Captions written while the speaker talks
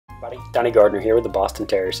Everybody, Donnie Gardner here with the Boston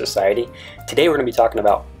Terrier Society. Today we're going to be talking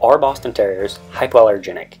about, are Boston Terriers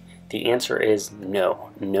hypoallergenic? The answer is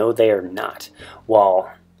no. No, they are not.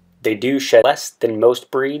 While they do shed less than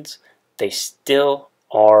most breeds, they still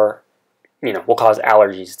are, will cause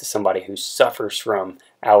allergies to somebody who suffers from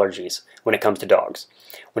allergies when it comes to dogs.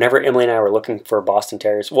 Whenever Emily and I were looking for Boston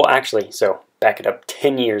Terriers, well actually, so back it up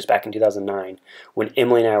 10 years, back in 2009, when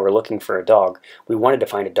Emily and I were looking for a dog, we wanted to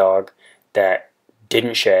find a dog that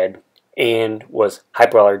didn't shed and was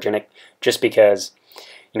hypoallergenic, just because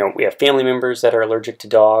we have family members that are allergic to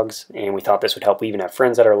dogs, and we thought this would help. We even have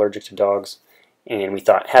friends that are allergic to dogs, and we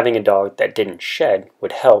thought having a dog that didn't shed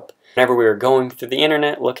would help. Whenever we were going through the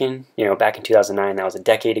internet looking, back in 2009, that was a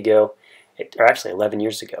decade ago, or actually 11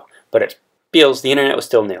 years ago, but it feels the internet was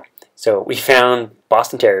still new. So we found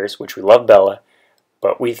Boston Terriers, which we love Bella,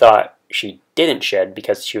 but we thought she didn't shed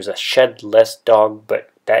because she was a shed-less dog, but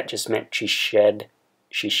that just meant she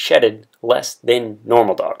shedded less than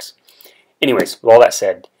normal dogs. Anyways, with all that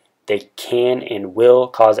said, they can and will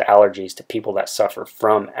cause allergies to people that suffer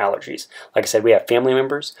from allergies. Like I said, we have family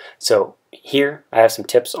members, so here I have some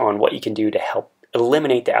tips on what you can do to help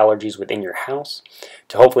eliminate the allergies within your house,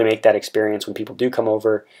 to hopefully make that experience when people do come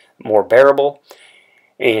over more bearable.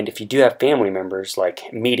 And if you do have family members, like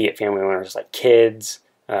immediate family members, like kids,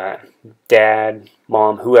 dad,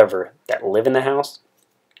 mom, whoever, that live in the house,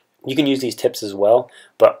 you can use these tips as well,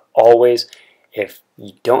 but always, if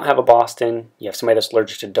you don't have a Boston, you have somebody that's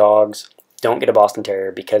allergic to dogs, don't get a Boston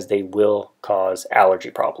Terrier because they will cause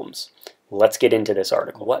allergy problems. Let's get into this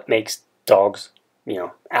article. What makes dogs,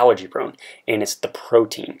 allergy prone? And it's the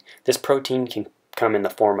protein. This protein can come in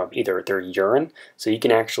the form of either their urine, so you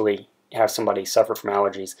can actually have somebody suffer from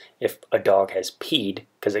allergies if a dog has peed,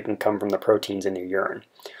 because it can come from the proteins in their urine.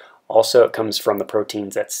 Also, it comes from the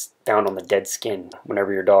proteins that's found on the dead skin.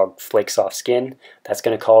 Whenever your dog flakes off skin, that's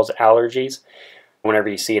going to cause allergies. Whenever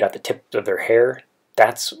you see it at the tip of their hair,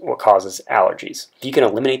 that's what causes allergies. If you can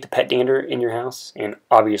eliminate the pet dander in your house, and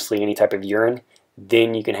obviously any type of urine,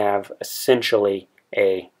 then you can have essentially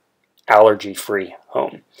a allergy-free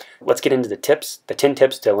home. Let's get into the tips, the 10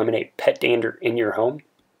 tips to eliminate pet dander in your home.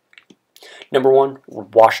 Number 1,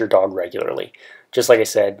 wash your dog regularly. Just like I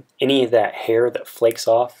said, any of that hair that flakes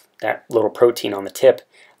off, that little protein on the tip,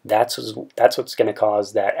 that's what's going to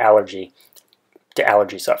cause that allergy to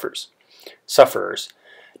allergy sufferers.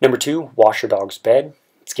 Number 2, wash your dog's bed.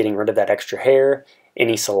 It's getting rid of that extra hair.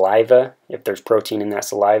 Any saliva, if there's protein in that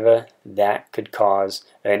saliva, that could cause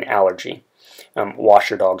an allergy.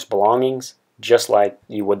 Wash your dog's belongings, just like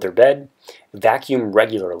you would their bed. Vacuum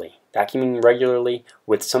regularly. Vacuuming regularly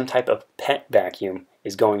with some type of pet vacuum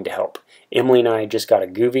is going to help. Emily and I just got a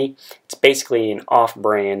Goovy. It's basically an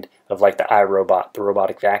off-brand of like the iRobot, the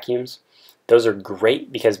robotic vacuums. Those are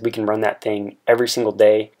great because we can run that thing every single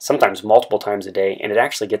day, sometimes multiple times a day, and it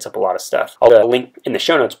actually gets up a lot of stuff. I'll link in the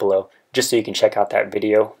show notes below just so you can check out that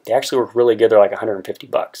video. They actually work really good. They're like 150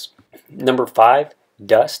 bucks. Number 5,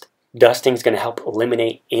 dust. Dusting is going to help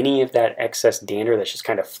eliminate any of that excess dander that's just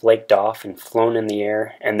kind of flaked off and flown in the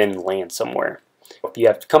air and then land somewhere. If you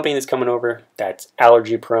have a company that's coming over that's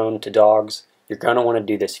allergy prone to dogs, you're going to want to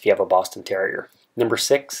do this if you have a Boston Terrier. Number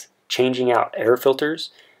 6, changing out air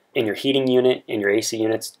filters in your heating unit, in your AC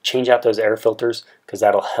units. Change out those air filters because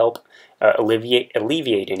that'll help alleviate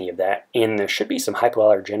any of that. And there should be some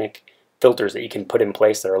hypoallergenic filters that you can put in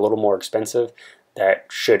place that are a little more expensive that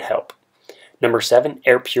should help. Number 7,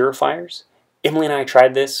 air purifiers. Emily and I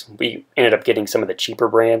tried this. We ended up getting some of the cheaper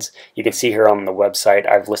brands. You can see here on the website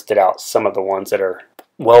I've listed out some of the ones that are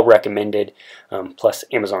well recommended, plus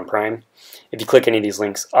Amazon Prime. If you click any of these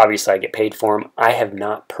links, obviously I get paid for them. I have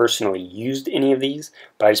not personally used any of these,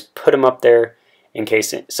 but I just put them up there in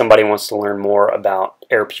case somebody wants to learn more about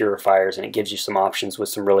air purifiers, and it gives you some options with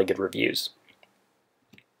some really good reviews.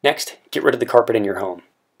 Next, get rid of the carpet in your home.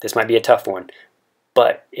 This might be a tough one,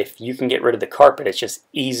 but if you can get rid of the carpet, it's just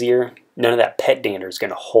easier. None of that pet dander is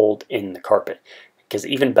going to hold in the carpet. Because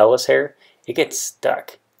even Bella's hair, it gets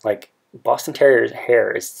stuck. Like Boston Terrier's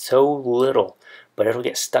hair is so little, but it'll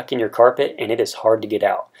get stuck in your carpet and it is hard to get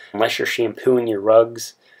out. Unless you're shampooing your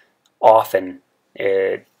rugs often,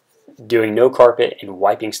 doing no carpet and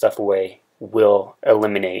wiping stuff away will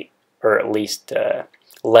eliminate, or at least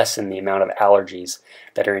lessen the amount of allergies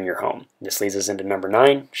that are in your home. This leads us into number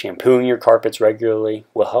 9, shampooing your carpets regularly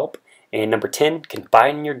will help. And number 10,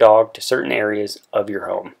 confine your dog to certain areas of your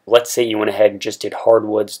home. Let's say you went ahead and just did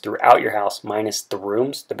hardwoods throughout your house minus the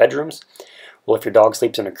rooms, the bedrooms. Well, if your dog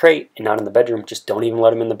sleeps in a crate and not in the bedroom, just don't even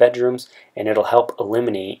let him in the bedrooms, and it'll help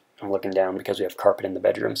eliminate, I'm looking down because we have carpet in the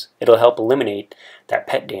bedrooms, it'll help eliminate that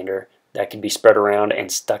pet dander that can be spread around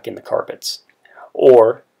and stuck in the carpets.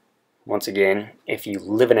 Or Once again, if you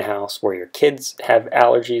live in a house where your kids have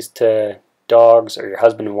allergies to dogs or your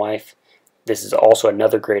husband and wife, this is also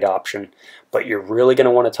another great option, but you're really going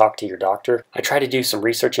to want to talk to your doctor. I try to do some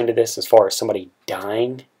research into this as far as somebody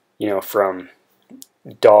dying, from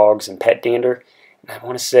dogs and pet dander. And I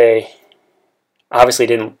want to say, I obviously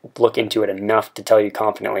didn't look into it enough to tell you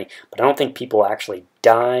confidently, but I don't think people actually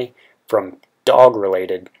die from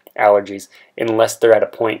dog-related allergies unless they're at a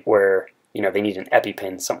point where, they need an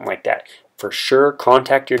EpiPen, something like that. For sure,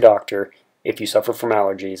 contact your doctor if you suffer from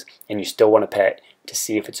allergies and you still want a pet to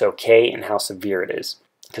see if it's okay and how severe it is.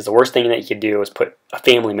 Because the worst thing that you could do is put a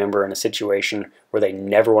family member in a situation where they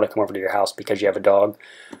never want to come over to your house because you have a dog.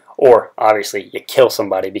 Or, obviously, you kill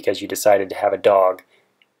somebody because you decided to have a dog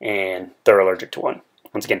and they're allergic to one.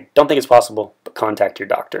 Once again, don't think it's possible, but contact your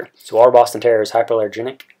doctor. So are Boston Terriers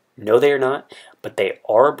hypoallergenic? No, they are not, but they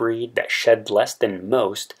are a breed that shed less than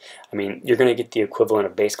most. I mean, you're going to get the equivalent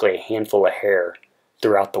of basically a handful of hair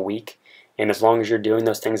throughout the week. And as long as you're doing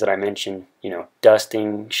those things that I mentioned,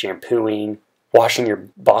 dusting, shampooing, washing your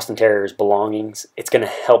Boston Terrier's belongings, it's going to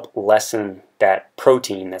help lessen that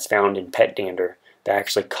protein that's found in pet dander that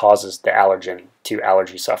actually causes the allergen to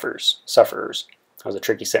allergy sufferers. That was a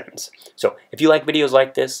tricky sentence. So if you like videos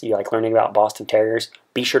like this, you like learning about Boston Terriers,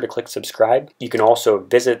 be sure to click subscribe. You can also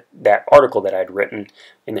visit that article that I'd written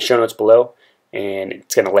in the show notes below, and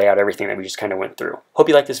it's going to lay out everything that we just kind of went through. Hope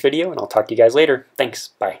you like this video, and I'll talk to you guys later. Thanks.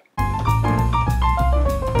 Bye.